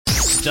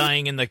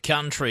staying in the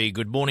country.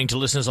 Good morning to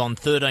listeners on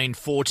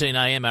 13:14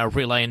 a.m. our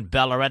relay in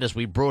Ballarat as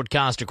we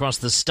broadcast across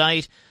the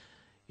state.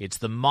 It's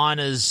the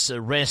Miners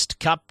Rest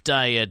Cup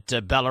Day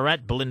at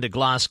Ballarat. Belinda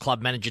Glass,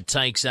 club manager,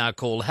 takes our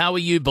call. How are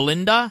you,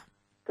 Belinda?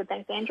 Good,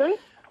 thanks, Andrew.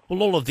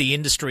 Well, all of the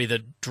industry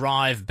that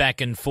drive back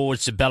and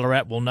forwards to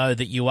Ballarat will know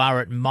that you are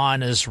at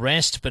Miners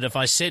Rest, but if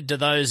I said to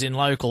those in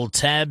local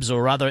tabs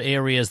or other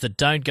areas that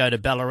don't go to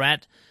Ballarat,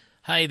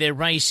 hey, they're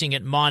racing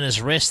at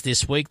Miners Rest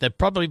this week, they'd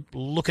probably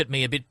look at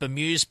me a bit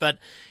bemused, but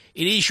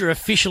it is your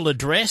official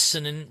address,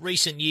 and in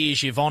recent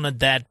years you've honoured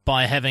that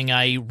by having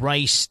a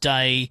race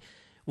day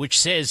which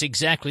says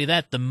exactly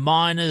that, the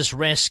Miners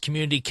Rest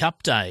Community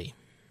Cup Day.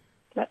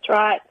 That's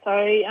right.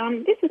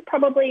 So this is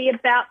probably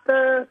about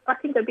I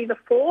think it'll be the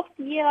fourth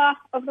year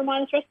of the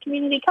Miners Rest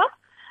Community Cup,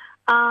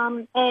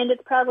 and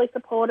it's proudly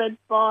supported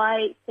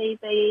by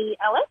CV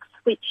Alex,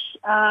 which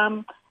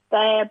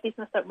they're a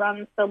business that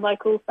runs the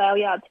local sale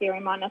yards here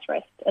in Miners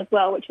Rest as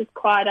well, which is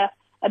quite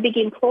a big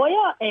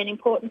employer and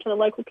important to the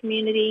local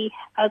community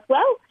as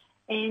well.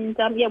 And,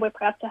 we're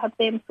proud to have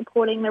them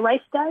supporting the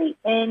race day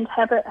and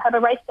have a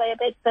race day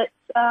event that,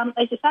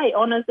 as you say,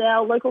 honours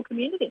our local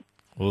community.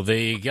 Well, there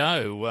you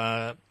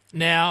go.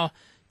 Now,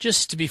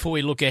 just before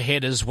we look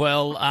ahead as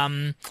well,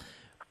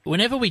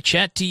 whenever we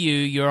chat to you,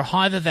 you're a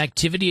hive of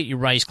activity at your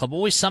race club,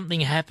 always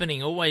something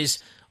happening, always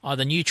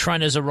either new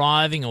trainers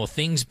arriving or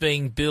things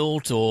being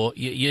built, or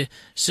you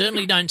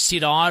certainly don't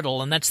sit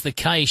idle, and that's the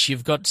case.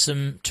 You've got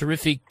some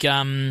terrific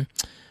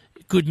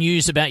good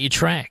news about your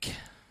track.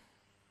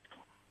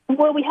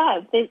 Well, we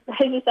have. As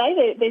you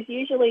say, there's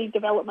usually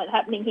development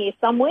happening here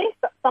somewhere.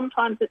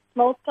 Sometimes it's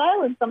small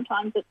scale and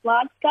sometimes it's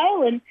large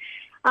scale.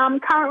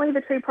 And currently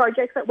the two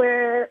projects that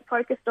we're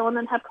focused on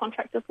and have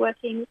contractors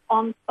working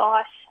on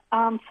site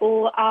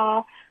for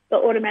are the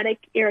automatic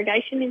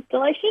irrigation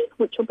installation,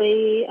 which will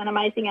be an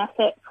amazing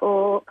asset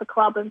for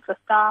club and for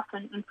staff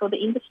and for the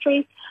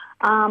industry.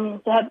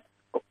 To have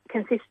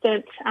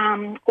consistent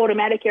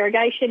automatic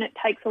irrigation, it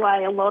takes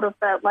away a lot of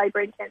the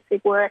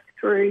labour-intensive work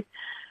through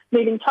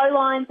moving tow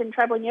lines and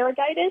travelling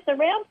irrigators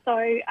around.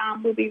 So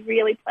we'll be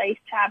really pleased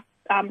to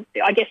have,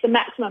 the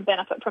maximum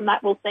benefit from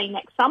that we'll see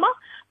next summer,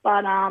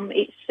 but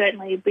it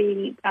certainly will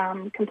be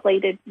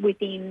completed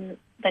within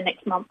the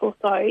next month or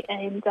so,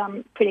 and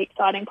pretty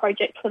exciting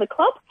project for the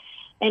club.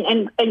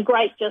 And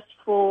great just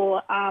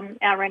for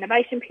our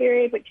renovation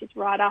period, which is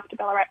right after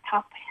Ballarat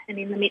Cup and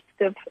in the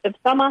midst of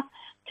summer,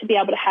 to be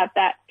able to have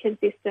that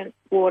consistent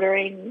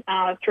watering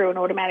through an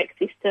automatic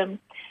system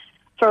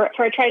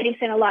for a training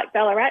centre like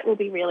Ballarat will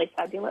be really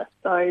fabulous.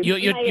 So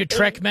your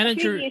track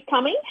manager is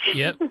coming.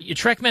 Yep. Your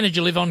track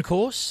manager live on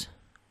course?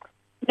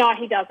 No,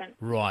 he doesn't.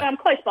 Right. I'm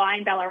close by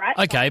in Ballarat.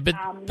 Okay, but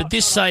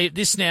this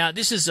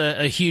is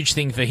a huge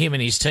thing for him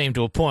and his team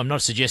to a point. I'm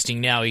not suggesting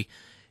now he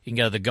can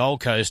go to the Gold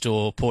Coast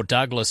or Port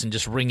Douglas and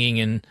just ring in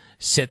and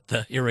set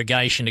the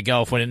irrigation to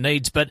go off when it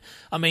needs. But,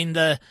 I mean,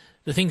 the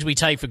things we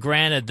take for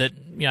granted that,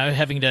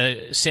 having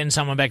to send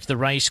someone back to the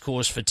race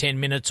course for 10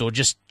 minutes or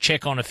just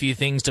check on a few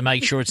things to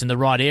make sure it's in the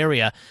right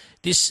area,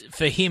 this,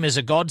 for him, is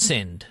a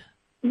godsend.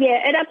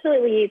 Yeah, it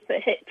absolutely is.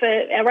 For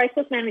our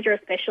racehorse manager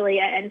especially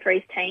and for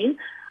his team,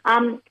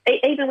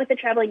 even with the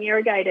travelling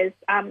irrigators,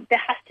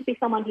 there has to be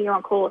someone here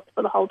on course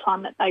for the whole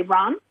time that they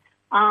run.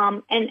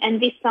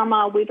 And this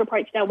summer we've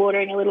approached our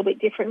watering a little bit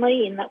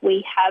differently in that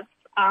we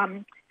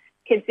have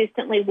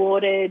consistently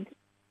watered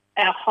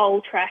our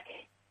whole track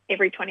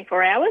every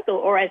 24 hours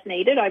or as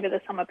needed over the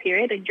summer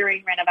period, and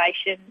during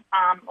renovation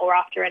or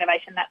after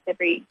renovation, that's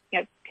every,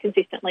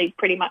 consistently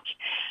pretty much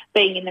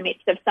being in the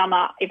midst of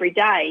summer every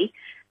day.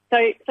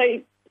 So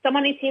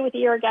someone is here with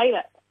the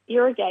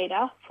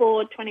irrigator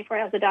for 24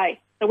 hours a day.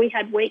 So we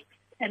had weeks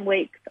and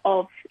weeks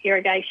of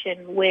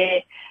irrigation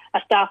where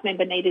a staff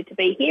member needed to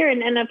be here.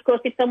 And of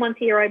course, if someone's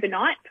here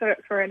overnight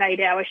for an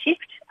 8-hour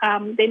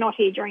shift, they're not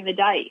here during the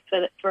day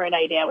for an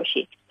 8-hour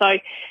shift. So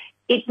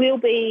it will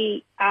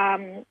be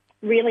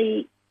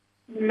really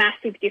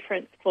massive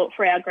difference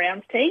for our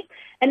grounds team.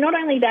 And not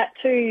only that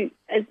too,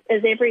 as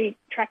every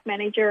track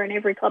manager and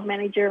every club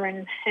manager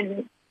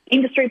and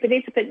industry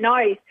participant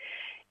knows,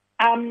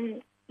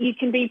 you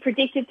can be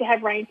predicted to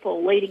have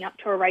rainfall leading up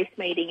to a race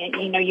meeting.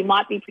 And, you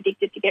might be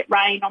predicted to get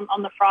rain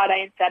on the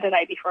Friday and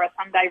Saturday before a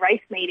Sunday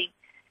race meeting.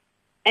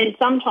 And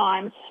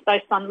sometimes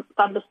those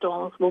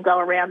thunderstorms will go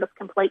around us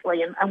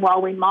completely. And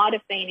while we might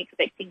have been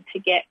expecting to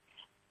get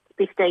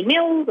 15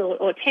 mils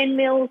or 10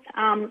 mils,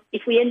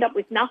 if we end up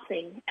with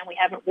nothing and we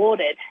haven't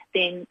watered,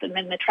 then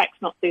the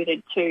track's not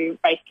suited to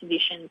race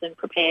conditions and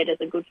prepared as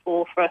a good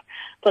for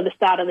the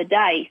start of the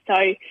day.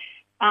 So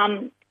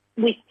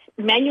with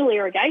manual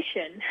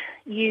irrigation,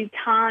 you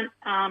can't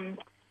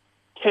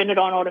turn it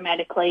on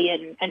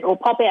automatically or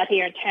pop out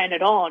here and turn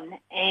it on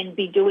and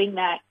be doing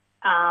that,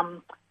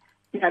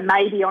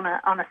 maybe on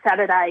a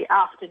Saturday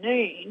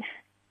afternoon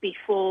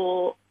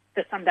before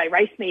the Sunday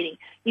race meeting.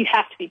 You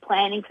have to be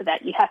planning for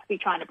that. You have to be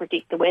trying to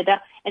predict the weather.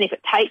 And if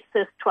it takes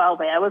us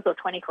 12 hours or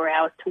 24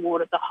 hours to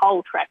water the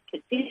whole track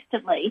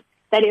consistently,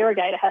 that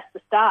irrigator has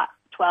to start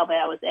 12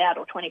 hours out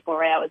or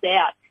 24 hours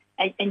out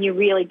and you're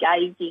really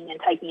gauging and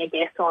taking a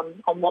guess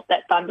on what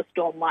that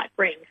thunderstorm might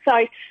bring.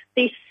 So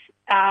this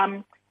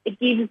it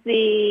gives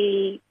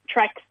the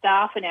track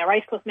staff and our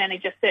racecourse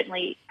manager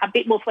certainly a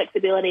bit more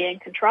flexibility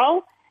and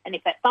control. And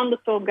if that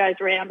thunderstorm goes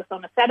around us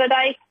on a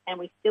Saturday and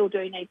we still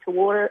do need to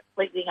water it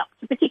leading up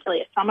to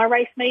particularly a summer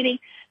race meeting,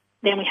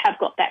 then we have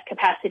got that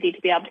capacity to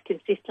be able to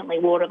consistently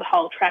water the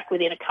whole track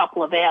within a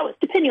couple of hours,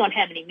 depending on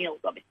how many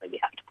mils, obviously, we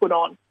have to put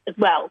on as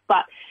well.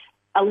 But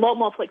a lot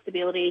more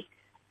flexibility,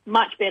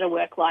 much better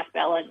work-life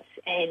balance,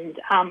 and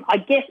I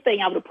guess being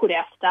able to put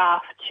our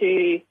staff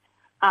to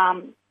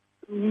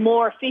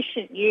more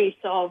efficient use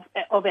of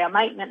our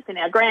maintenance and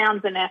our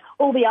grounds and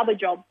all the other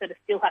jobs that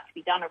still have to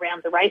be done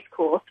around the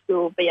racecourse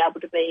will be able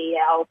to be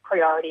our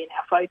priority and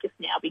our focus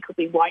now, because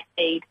we won't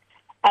need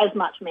as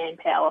much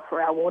manpower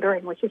for our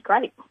watering, which is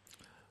great.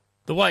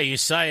 The way you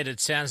say it, it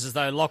sounds as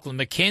though Lachlan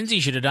Mackenzie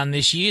should have done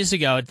this years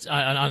ago.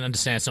 I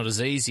understand it's not as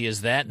easy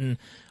as that, and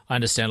I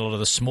understand a lot of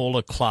the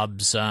smaller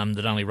clubs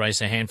that only race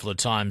a handful of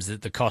times,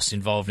 that the costs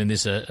involved in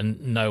this are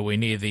nowhere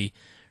near the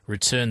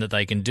return that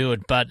they can do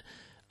it. But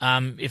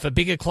if a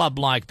bigger club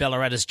like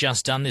Ballarat has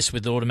just done this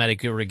with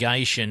automatic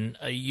irrigation,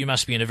 you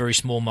must be in a very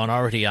small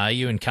minority, are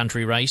you, in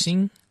country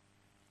racing?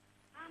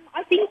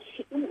 I think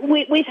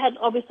we've had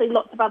obviously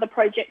lots of other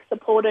projects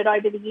supported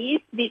over the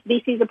years.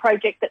 This is a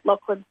project that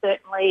Lachlan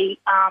certainly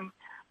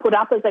put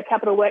up as a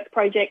capital works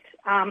project,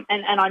 and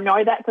I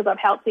know that because I've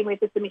helped him with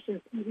the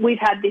submissions. We've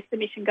had this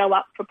submission go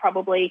up for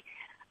probably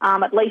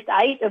at least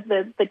 8 of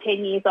the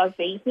 10 years I've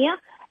been here.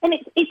 And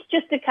it's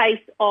just a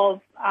case of,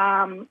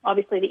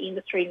 obviously, the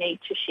industry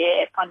needs to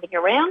share funding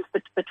around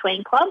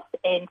between clubs.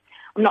 And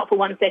I'm not for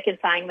one second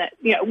saying that,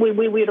 we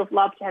would have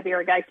loved to have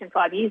irrigation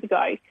 5 years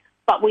ago,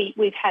 but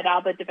we've had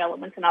other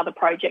developments and other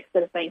projects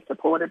that have been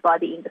supported by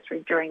the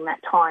industry during that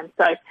time.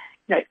 So,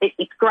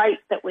 it's great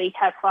that we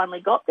have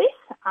finally got this.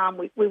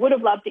 We would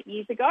have loved it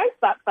years ago,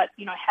 but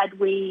had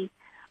we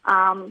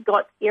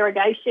got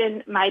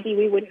irrigation, maybe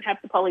we wouldn't have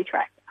the poly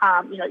track.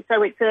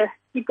 So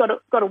you've got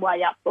to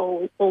weigh up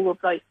all of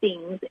those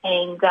things,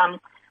 and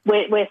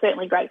we're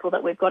certainly grateful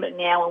that we've got it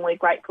now, and we're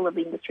grateful of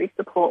the industry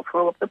support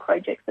for all of the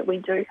projects that we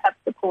do have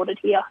supported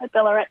here at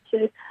Ballarat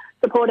to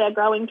support our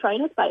growing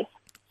trainer space.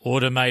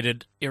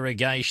 Automated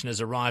irrigation has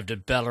arrived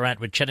at Ballarat.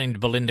 We're chatting to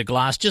Belinda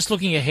Glass. Just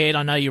looking ahead,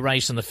 I know you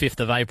race on the 5th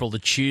of April, the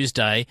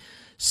Tuesday.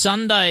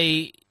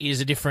 Sunday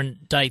is a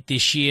different date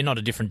this year, not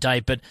a different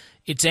date, but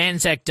it's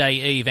Anzac Day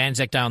Eve,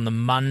 Anzac Day on the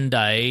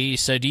Monday.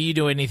 So do you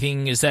do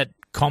anything, is that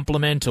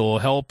complement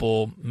or help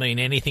or mean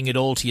anything at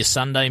all to your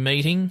Sunday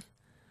meeting?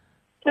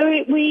 So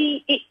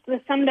it's the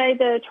Sunday,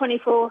 the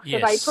 24th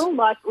of April,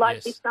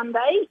 like this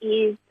Sunday,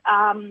 is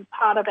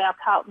part of our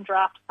Carlton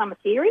Draft Summer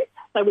Series.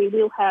 So we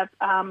will have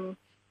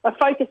a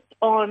focus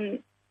on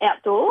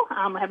outdoor.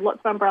 We have lots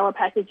of umbrella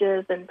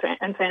packages and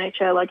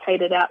furniture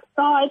located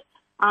outside.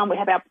 We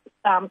have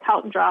our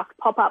Carlton Draft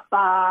pop-up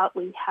bar.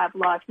 We have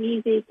live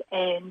music,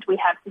 and we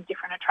have some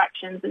different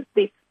attractions. At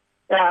this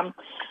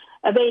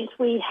event,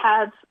 we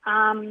have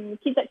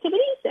kids'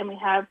 activities, and we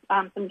have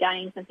some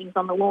games and things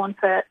on the lawn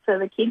for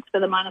the kids for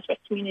the Miners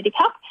Rest Community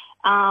Cup.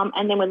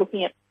 And then we're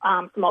looking at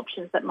some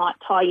options that might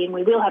tie in.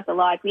 We will have the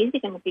live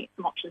music, and looking at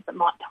some options that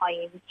might tie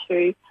in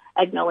to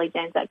acknowledge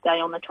Anzac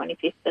Day on the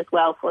 25th as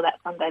well for that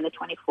Sunday the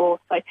 24th.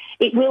 So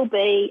it will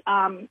be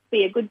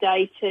a good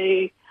day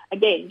to,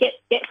 again,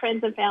 get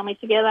friends and family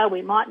together.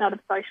 We might not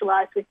have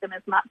socialised with them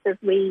as much as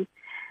we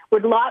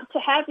would like to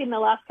have in the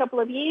last couple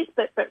of years,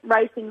 but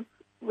racing's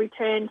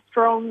returned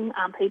strong.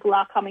 People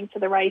are coming to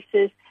the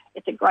races.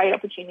 It's a great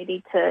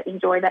opportunity to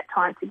enjoy that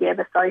time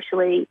together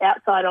socially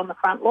outside on the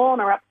front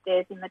lawn or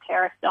upstairs in the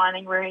terrace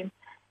dining room,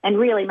 and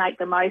really make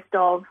the most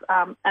of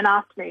an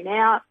afternoon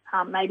out,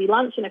 maybe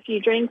lunch and a few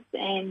drinks,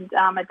 and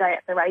a day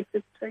at the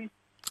races too.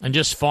 And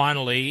just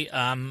finally,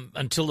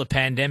 until the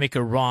pandemic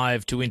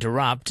arrived to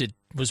interrupt, it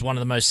was one of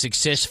the most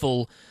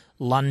successful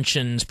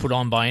luncheons put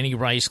on by any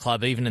race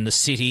club, even in the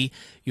city.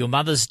 Your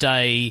Mother's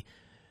Day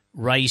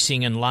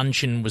racing and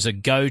luncheon was a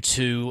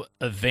go-to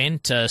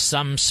event.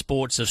 Some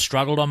sports have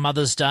struggled on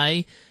Mother's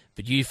Day,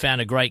 but you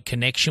found a great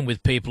connection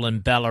with people in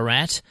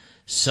Ballarat.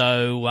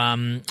 So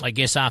I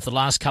guess after the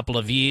last couple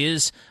of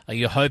years, are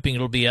you hoping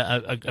it'll be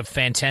a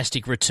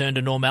fantastic return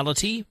to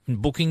normality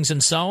and bookings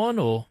and so on?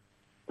 Or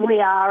we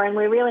are, and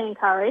we're really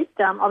encouraged.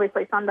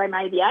 Obviously, Sunday,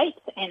 May the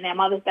 8th, and our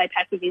Mother's Day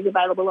package is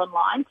available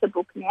online to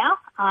book now.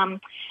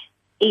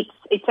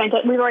 It's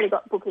fantastic. We've already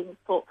got bookings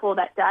for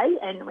that day,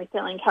 and we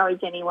certainly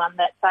encourage anyone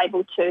that's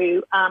able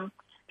to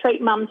treat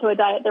mum to a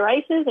day at the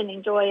races and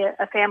enjoy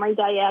a family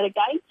day out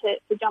again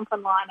to jump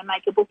online and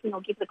make a booking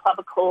or give the club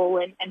a call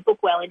and book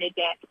well in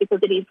advance, because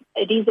it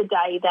is a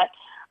day that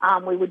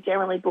we would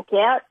generally book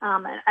out,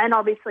 and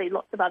obviously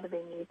lots of other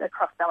venues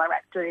across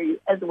Ballarat do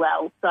as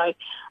well. So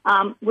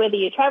whether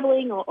you're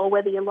travelling or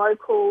whether you're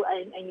local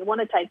and you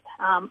want to take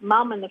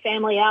mum and the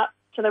family out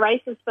to the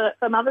races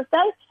for Mother's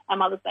Day, our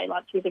Mother's Day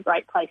lunch is a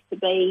great place to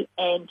be,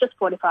 and just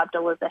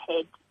 $45 a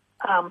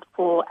head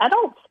for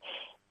adults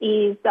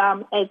is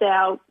as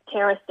our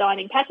terrace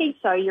dining package.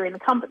 So you're in the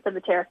comforts of the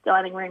terrace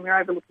dining room, you're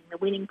overlooking the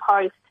winning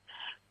post.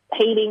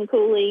 heating,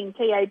 cooling,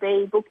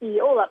 TAB, bookie,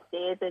 all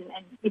upstairs, and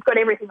you've got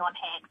everything on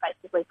hand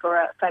basically for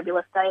a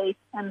fabulous day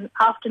and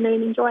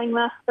afternoon enjoying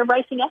the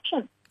racing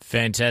action.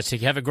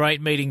 Fantastic. Have a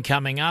great meeting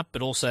coming up,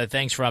 but also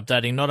thanks for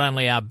updating not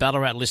only our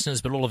Ballarat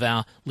listeners, but all of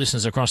our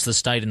listeners across the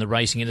state in the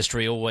racing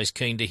industry. Always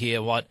keen to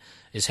hear what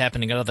is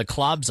happening at other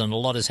clubs, and a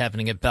lot is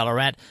happening at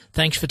Ballarat.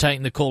 Thanks for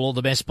taking the call. All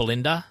the best,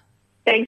 Belinda.